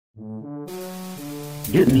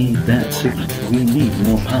It needs that signal. We need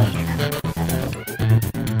more power.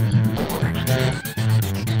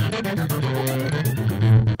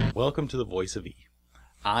 Welcome to the Voice of E.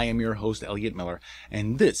 I am your host, Elliott Miller,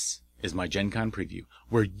 and this is my Gen Con preview,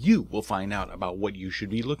 where you will find out about what you should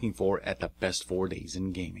be looking for at the best 4 days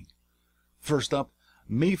in gaming. First up,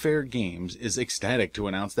 Mayfair Games is ecstatic to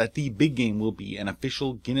announce that the big game will be an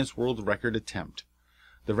official Guinness World Record attempt.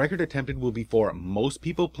 The record attempted will be for most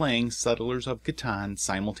people playing Settlers of Catan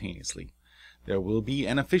simultaneously. There will be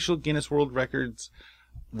an official Guinness World Records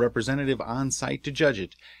representative on site to judge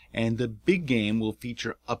it, and the big game will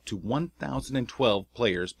feature up to 1,012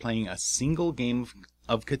 players playing a single game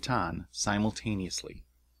of Catan simultaneously.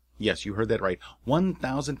 Yes, you heard that right.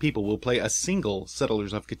 1,000 people will play a single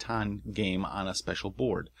Settlers of Catan game on a special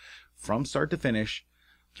board, from start to finish,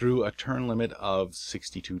 through a turn limit of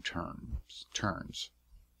 62 turns.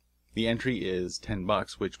 The entry is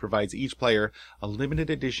 $10, which provides each player a limited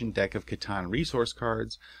edition deck of Catan resource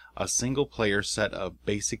cards, a single player set of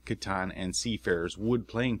basic Catan and Seafarers wood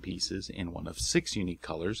playing pieces in one of 6 unique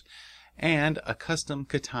colors, and a custom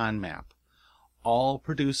Catan map, all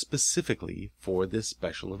produced specifically for this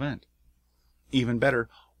special event. Even better,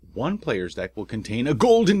 one player's deck will contain a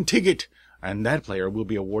golden ticket, and that player will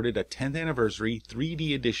be awarded a 10th anniversary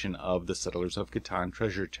 3D edition of the Settlers of Catan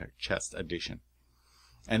Treasure Chest Edition.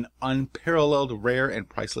 An unparalleled, rare, and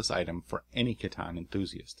priceless item for any Catan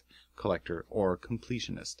enthusiast, collector, or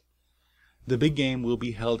completionist. The big game will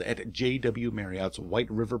be held at J.W. Marriott's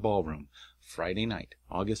White River Ballroom, Friday night,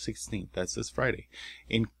 August 16th, that's this Friday,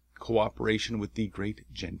 in cooperation with the Great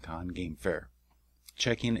Gen Con Game Fair.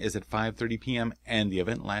 Check-in is at 5:30 p.m. and the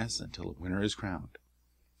event lasts until a winner is crowned.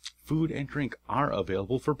 Food and drink are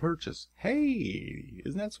available for purchase. Hey,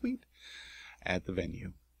 isn't that sweet? At the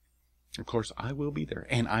venue. Of course, I will be there,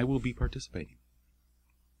 and I will be participating.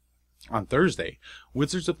 On Thursday,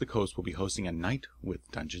 Wizards of the Coast will be hosting a night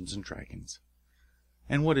with Dungeons & Dragons.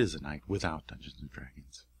 And what is a night without Dungeons &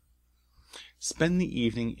 Dragons? Spend the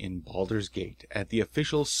evening in Baldur's Gate at the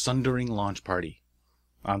official Sundering launch party.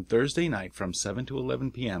 On Thursday night from 7 to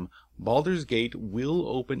 11 p.m., Baldur's Gate will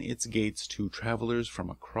open its gates to travelers from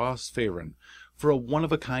across Faerun for a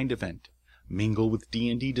one-of-a-kind event. Mingle with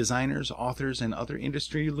D&D designers, authors, and other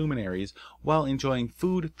industry luminaries while enjoying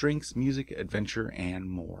food, drinks, music, adventure, and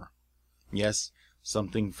more. Yes,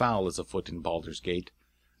 something foul is afoot in Baldur's Gate.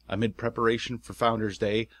 Amid preparation for Founders'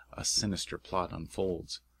 Day, a sinister plot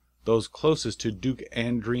unfolds. Those closest to Duke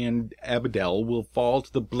Andrian Abadel will fall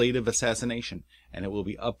to the blade of assassination, and it will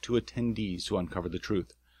be up to attendees to uncover the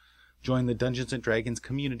truth. Join the Dungeons & Dragons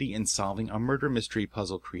community in solving a murder mystery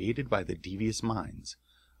puzzle created by the devious minds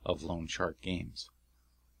of Lone Shark Games.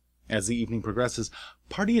 As the evening progresses,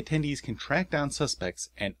 party attendees can track down suspects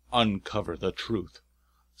and uncover the truth,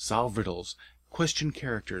 solve riddles, question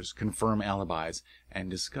characters, confirm alibis, and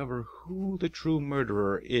discover who the true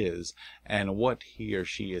murderer is and what he or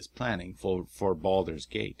she is planning for Baldur's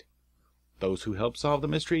Gate. Those who help solve the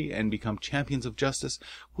mystery and become champions of justice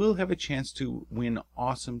will have a chance to win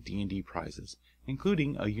awesome D&D prizes,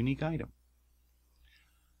 including a unique item.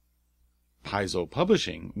 Paizo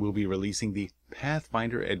Publishing will be releasing the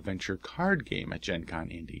Pathfinder Adventure card game at Gen Con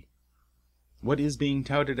Indy. What is being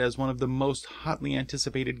touted as one of the most hotly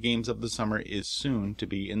anticipated games of the summer is soon to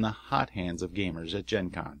be in the hot hands of gamers at Gen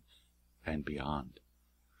Con and beyond.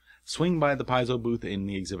 Swing by the Paizo booth in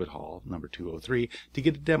the exhibit hall, number 203, to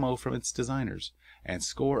get a demo from its designers and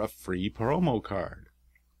score a free promo card.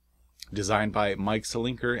 Designed by Mike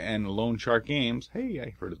Selinker and Lone Shark Games, hey,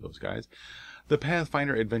 I heard of those guys, the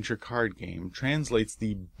Pathfinder Adventure card game translates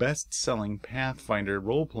the best-selling Pathfinder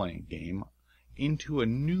role-playing game into a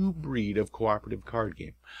new breed of cooperative card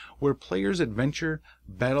game, where players adventure,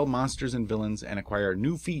 battle monsters and villains, and acquire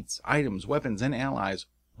new feats, items, weapons, and allies,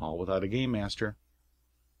 all without a game master.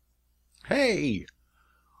 Hey!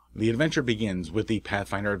 The adventure begins with the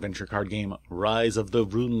Pathfinder Adventure card game Rise of the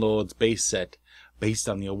Runelords base set, based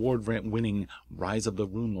on the award-winning Rise of the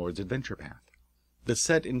Runelords adventure path. The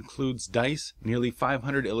set includes dice, nearly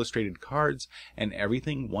 500 illustrated cards, and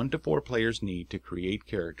everything 1 to 4 players need to create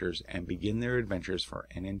characters and begin their adventures for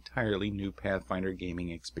an entirely new Pathfinder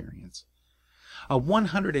gaming experience. A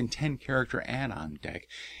 110 character add-on deck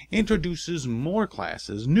introduces more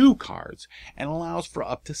classes, new cards, and allows for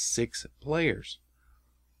up to 6 players.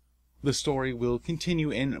 The story will continue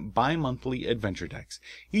in bi-monthly adventure decks,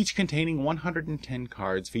 each containing 110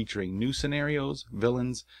 cards featuring new scenarios,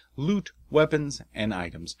 villains, loot, weapons, and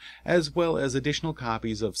items, as well as additional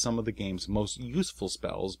copies of some of the game's most useful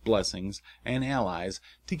spells, blessings, and allies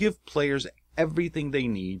to give players everything they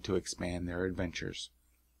need to expand their adventures.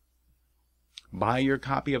 Buy your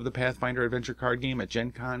copy of the Pathfinder Adventure card game at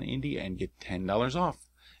Gen Con Indy and get $10 off.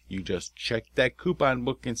 You just check that coupon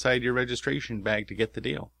book inside your registration bag to get the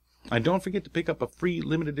deal. And don't forget to pick up a free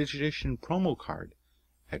limited edition promo card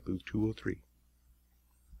at booth 203.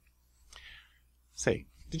 Say,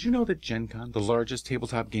 did you know that Gen Con, the largest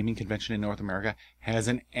tabletop gaming convention in North America, has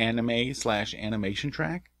an anime/animation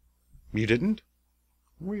track? You didn't?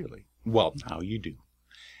 Really? Well, now you do.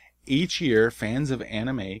 Each year, fans of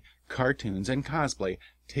anime, cartoons, and cosplay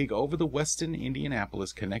take over the Westin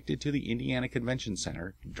Indianapolis connected to the Indiana Convention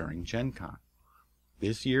Center during Gen Con.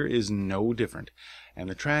 This year is no different, and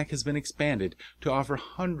the track has been expanded to offer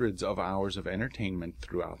hundreds of hours of entertainment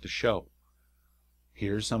throughout the show.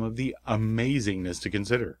 Here's some of the amazingness to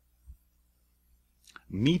consider.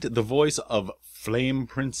 Meet the voice of Flame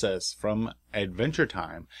Princess from Adventure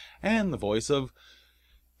Time and the voice of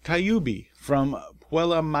Kyuubi from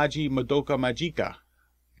Puella Magi Madoka Magica.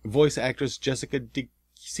 Voice actress Jessica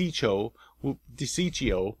DiCiccio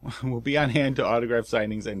will be on hand to autograph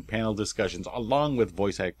signings and panel discussions, along with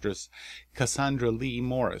voice actress Cassandra Lee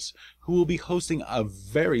Morris, who will be hosting a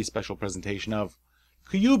very special presentation of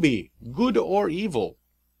Kyuubi, Good or Evil,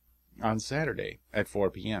 on Saturday at 4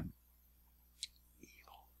 p.m.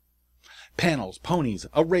 Panels, ponies,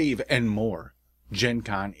 a rave, and more. Gen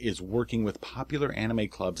Con is working with popular anime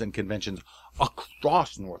clubs and conventions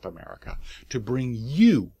across North America to bring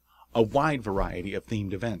you a wide variety of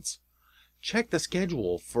themed events. Check the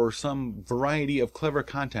schedule for some variety of clever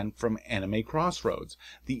content from Anime Crossroads,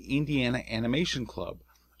 the Indiana Animation Club,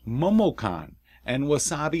 MomoCon, and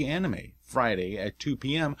Wasabi Anime, Friday at 2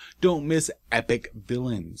 p.m. Don't miss Epic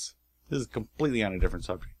Villains. This is completely on a different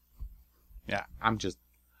subject. Yeah,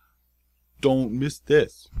 don't miss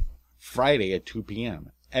this. Friday at 2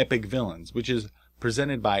 p.m. Epic Villains, which is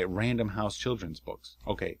presented by Random House Children's Books.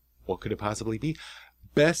 Okay, what could it possibly be?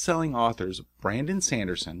 Best-selling authors Brandon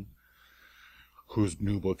Sanderson, whose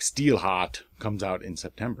new book Steelheart comes out in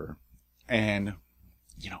September, and,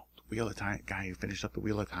 the Wheel of Time guy who finished up the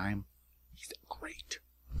Wheel of Time, he's great.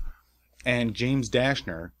 And James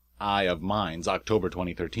Dashner, Eye of Minds, October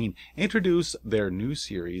 2013, introduce their new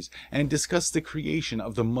series and discuss the creation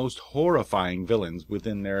of the most horrifying villains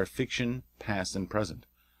within their fiction, past and present.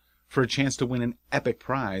 For a chance to win an epic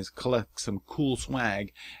prize, collect some cool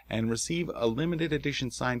swag, and receive a limited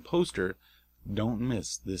edition signed poster, don't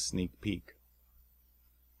miss this sneak peek.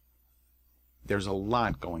 There's a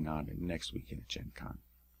lot going on next weekend at Gen Con.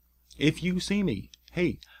 If you see me,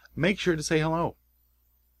 hey, make sure to say hello.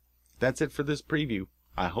 That's it for this preview.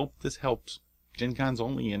 I hope this helps. Gen Con's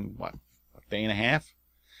only in, a day and a half?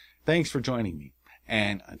 Thanks for joining me,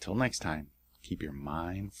 and until next time, keep your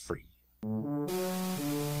mind free.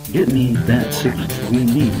 Get me that 6. We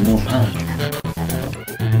need more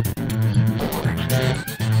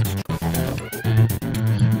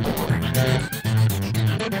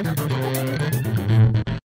pound.